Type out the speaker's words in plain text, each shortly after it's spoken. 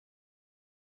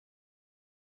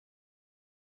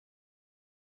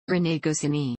René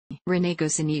Goscinny. René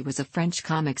Goscinny was a French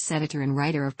comics editor and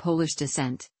writer of Polish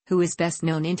descent, who is best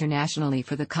known internationally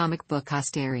for the comic book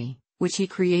Astérix, which he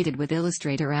created with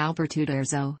illustrator Albert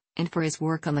Uderzo, and for his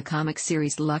work on the comic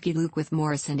series Lucky Luke with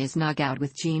Morris and Iznogoud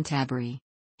with Jean Tabary.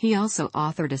 He also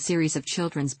authored a series of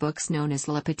children's books known as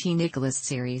Le Petit Nicolas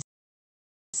series.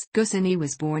 Goscinny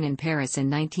was born in Paris in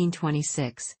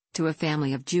 1926, to a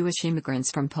family of Jewish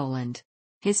immigrants from Poland.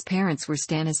 His parents were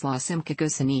Stanisław Simkha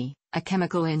Gościnny, a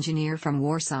chemical engineer from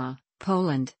Warsaw,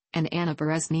 Poland, and Anna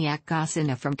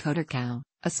Bereśniak-Gościnna from Chodorków,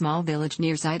 a small village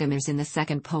near Żytomierz in the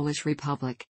Second Polish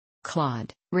Republic.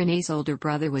 Claude, René's older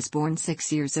brother, was born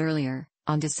 6 years earlier,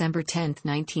 on December 10,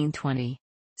 1920.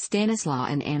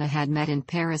 Stanisław and Anna had met in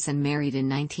Paris and married in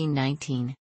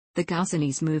 1919. The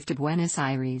Gościnnys moved to Buenos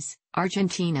Aires,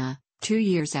 Argentina, 2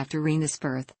 years after René's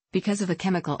birth, because of a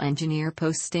chemical engineer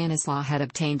post Stanisław had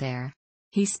obtained there.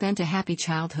 He spent a happy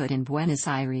childhood in Buenos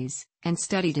Aires, and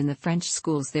studied in the French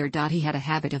schools there. He had a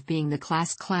habit of being the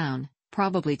class clown,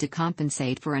 probably to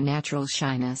compensate for a natural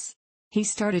shyness. He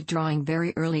started drawing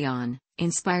very early on,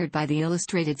 inspired by the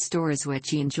illustrated stories which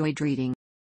he enjoyed reading.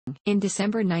 In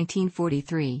December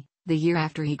 1943, the year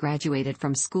after he graduated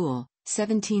from school,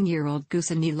 17-year-old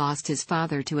Goscinny lost his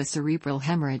father to a cerebral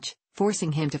hemorrhage,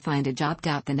 forcing him to find a job.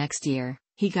 The next year,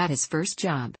 he got his first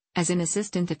job, as an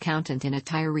assistant accountant in a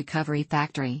tire recovery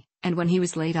factory, and when he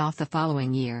was laid off the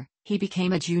following year, he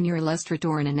became a junior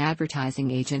illustrator in an advertising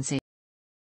agency.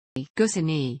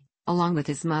 Goscinny, along with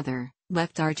his mother,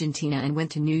 left Argentina and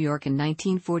went to New York in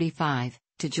 1945,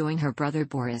 to join her brother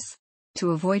Boris.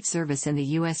 To avoid service in the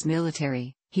U.S.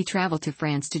 military, he traveled to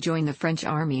France to join the French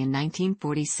army in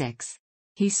 1946.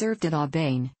 He served at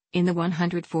Aubagne, in the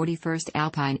 141st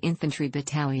Alpine Infantry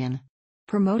Battalion.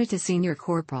 Promoted to senior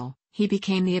corporal, he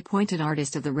became the appointed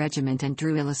artist of the regiment and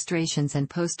drew illustrations and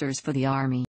posters for the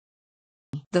army.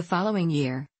 The following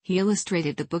year, he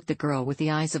illustrated the book The Girl with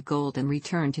the Eyes of Gold and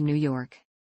returned to New York.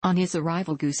 On his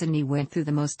arrival, Goscinny went through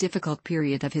the most difficult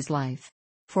period of his life.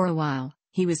 For a while,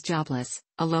 he was jobless,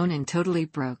 alone and totally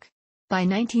broke. By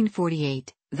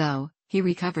 1948, though, he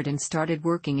recovered and started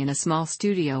working in a small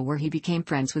studio where he became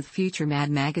friends with future Mad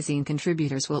magazine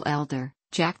contributors Will Elder,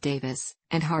 Jack Davis,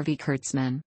 and Harvey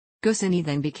Kurtzman. Goscinny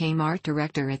then became art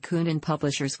director at Kuhn &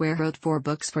 Publishers, where he wrote 4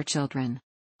 books for children.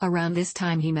 Around this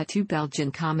time he met 2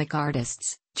 Belgian comic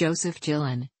artists, Joseph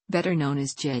Gillen, better known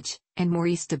as Gij, and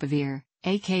Maurice de Bevere,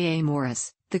 aka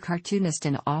Morris, the cartoonist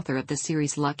and author of the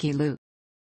series Lucky Luke.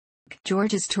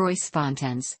 Georges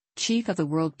Troyes-Fontaines, chief of the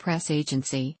World Press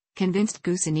Agency, convinced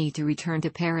Goscinny to return to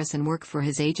Paris and work for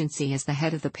his agency as the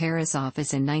head of the Paris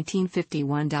office in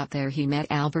 1951. There he met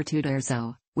Albert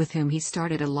Uderzo, with whom he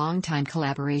started a long-time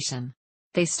collaboration.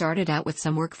 They started out with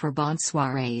some work for Bonnes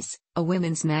Soirées, a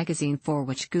women's magazine for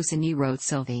which Goscinny wrote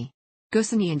Sylvie.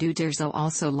 Goscinny and Uderzo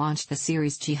also launched the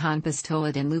series Jean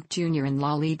Pistolet and Luke Jr. and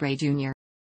La Libre Jr.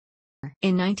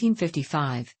 In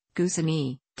 1955,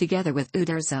 Goscinny, together with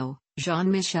Uderzo,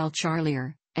 Jean-Michel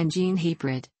Charlier, and Jean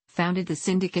Hebrid, founded the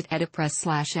syndicate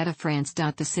Edipresse/Edda France.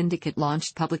 The syndicate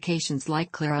launched publications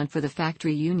like Clairon for the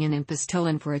Factory Union and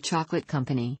Pistolin for a chocolate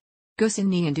company.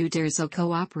 Goscinny and Uderzo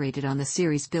cooperated on the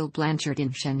series Bill Blanchard in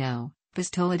Chanot,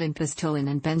 Pistolet and Pistolin,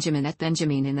 and Benjamin et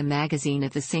Benjamin in the magazine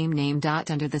of the same name.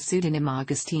 Under the pseudonym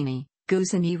Augustini,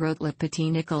 Goscinny wrote Le Petit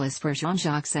Nicolas for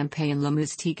Jean-Jacques Sempé and Le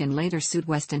Moustique and later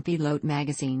Sud-Ouest and Pilote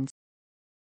magazines.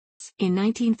 In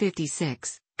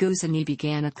 1956, Goscinny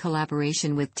began a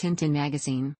collaboration with Tintin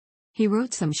magazine. He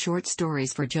wrote some short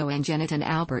stories for Joe Angenet and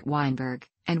Albert Weinberg,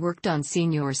 and worked on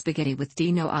Signor Spaghetti with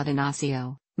Dino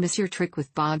Atanasio, Monsieur Trick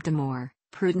with Bob Demore,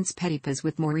 Prudence Petipas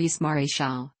with Maurice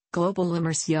Maréchal, Global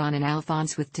L'Immersion and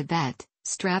Alphonse with Tibet,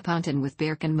 Strapontin with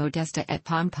Berkin Modesta et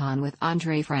Pompon with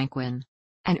André Franquin.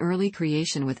 An early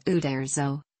creation with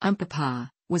Uderzo, Papa,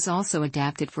 was also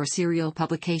adapted for serial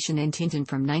publication in Tintin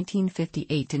from 1958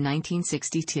 to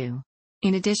 1962.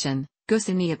 In addition,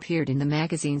 Goscinny appeared in the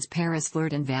magazines Paris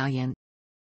Flirt and Valiant.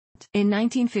 In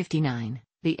 1959,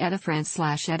 the Edda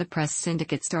France/Edda Press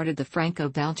syndicate started the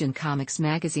Franco-Belgian comics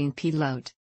magazine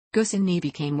Pilote. Goscinny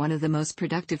became one of the most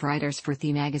productive writers for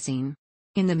the magazine.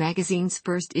 In the magazine's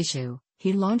first issue,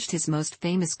 he launched his most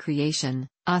famous creation,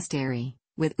 Astérix,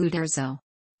 with Uderzo.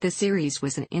 The series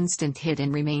was an instant hit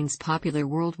and remains popular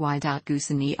worldwide.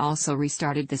 Goscinny also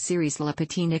restarted the series Le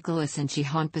Petit Nicolas and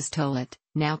Jean Pistolet,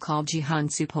 now called Jean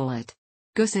Suppolet.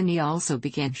 Goscinny also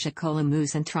began Chocolat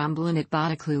Mousse and Tromblin at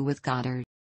Bataclan with Godard.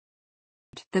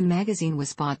 The magazine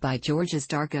was bought by Georges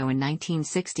Dargaud in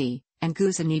 1960, and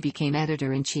Goscinny became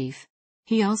editor-in-chief.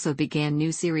 He also began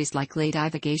new series like Les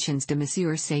Divagations de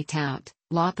Monsieur Seytout,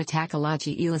 La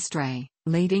Patacologie Illustrée,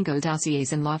 Les Dingo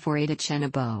Dossiers and La Forêt de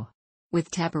Chennebeau. With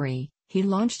Tabary, He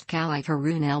launched Kalai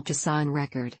Harun El Passan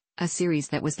Record, a series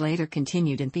that was later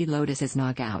continued in The Lotus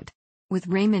Iznogoud. With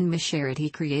Raymond Micherit he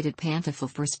created Pantofle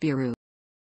for Spirou.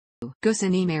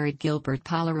 Goscinny married Gilbert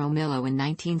Paleromillo in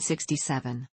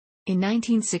 1967. In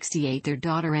 1968 their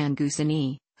daughter Anne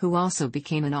Goscinny, who also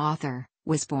became an author,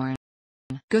 was born.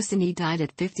 Goscinny died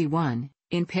at 51,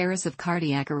 in Paris of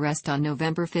cardiac arrest on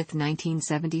November 5,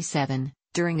 1977,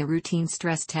 during a routine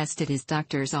stress test at his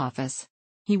doctor's office.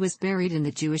 He was buried in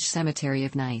the Jewish cemetery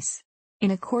of Nice. In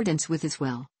accordance with his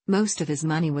will, most of his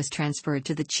money was transferred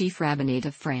to the chief rabbinate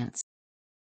of France.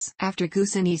 After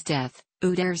Goscinny's death,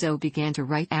 Uderzo began to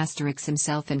write Asterix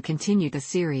himself and continued the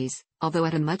series, although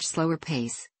at a much slower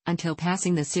pace, until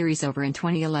passing the series over in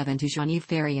 2011 to Jean-Yves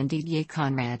Ferry and Didier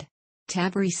Conrad.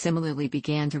 Tabary similarly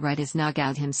began to write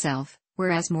Iznogoud himself,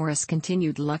 whereas Maurice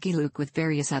continued Lucky Luke with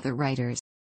various other writers.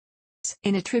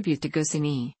 In a tribute to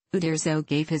Goscinny, Uderzo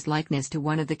gave his likeness to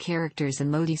one of the characters in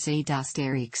l'Odyssée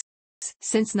d'Astérix.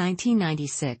 Since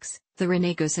 1996, the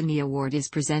René Goscinny Award is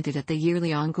presented at the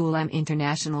yearly Angoulême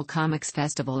International Comics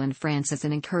Festival in France as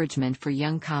an encouragement for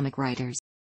young comic writers.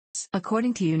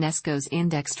 According to UNESCO's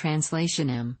Index Translation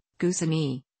M,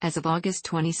 Goscinny, as of August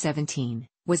 2017,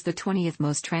 was the 20th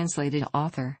most translated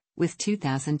author, with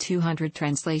 2,200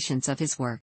 translations of his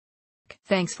work.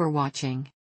 Thanks for watching.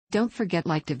 Don't forget to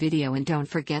like the video and don't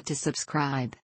forget to subscribe.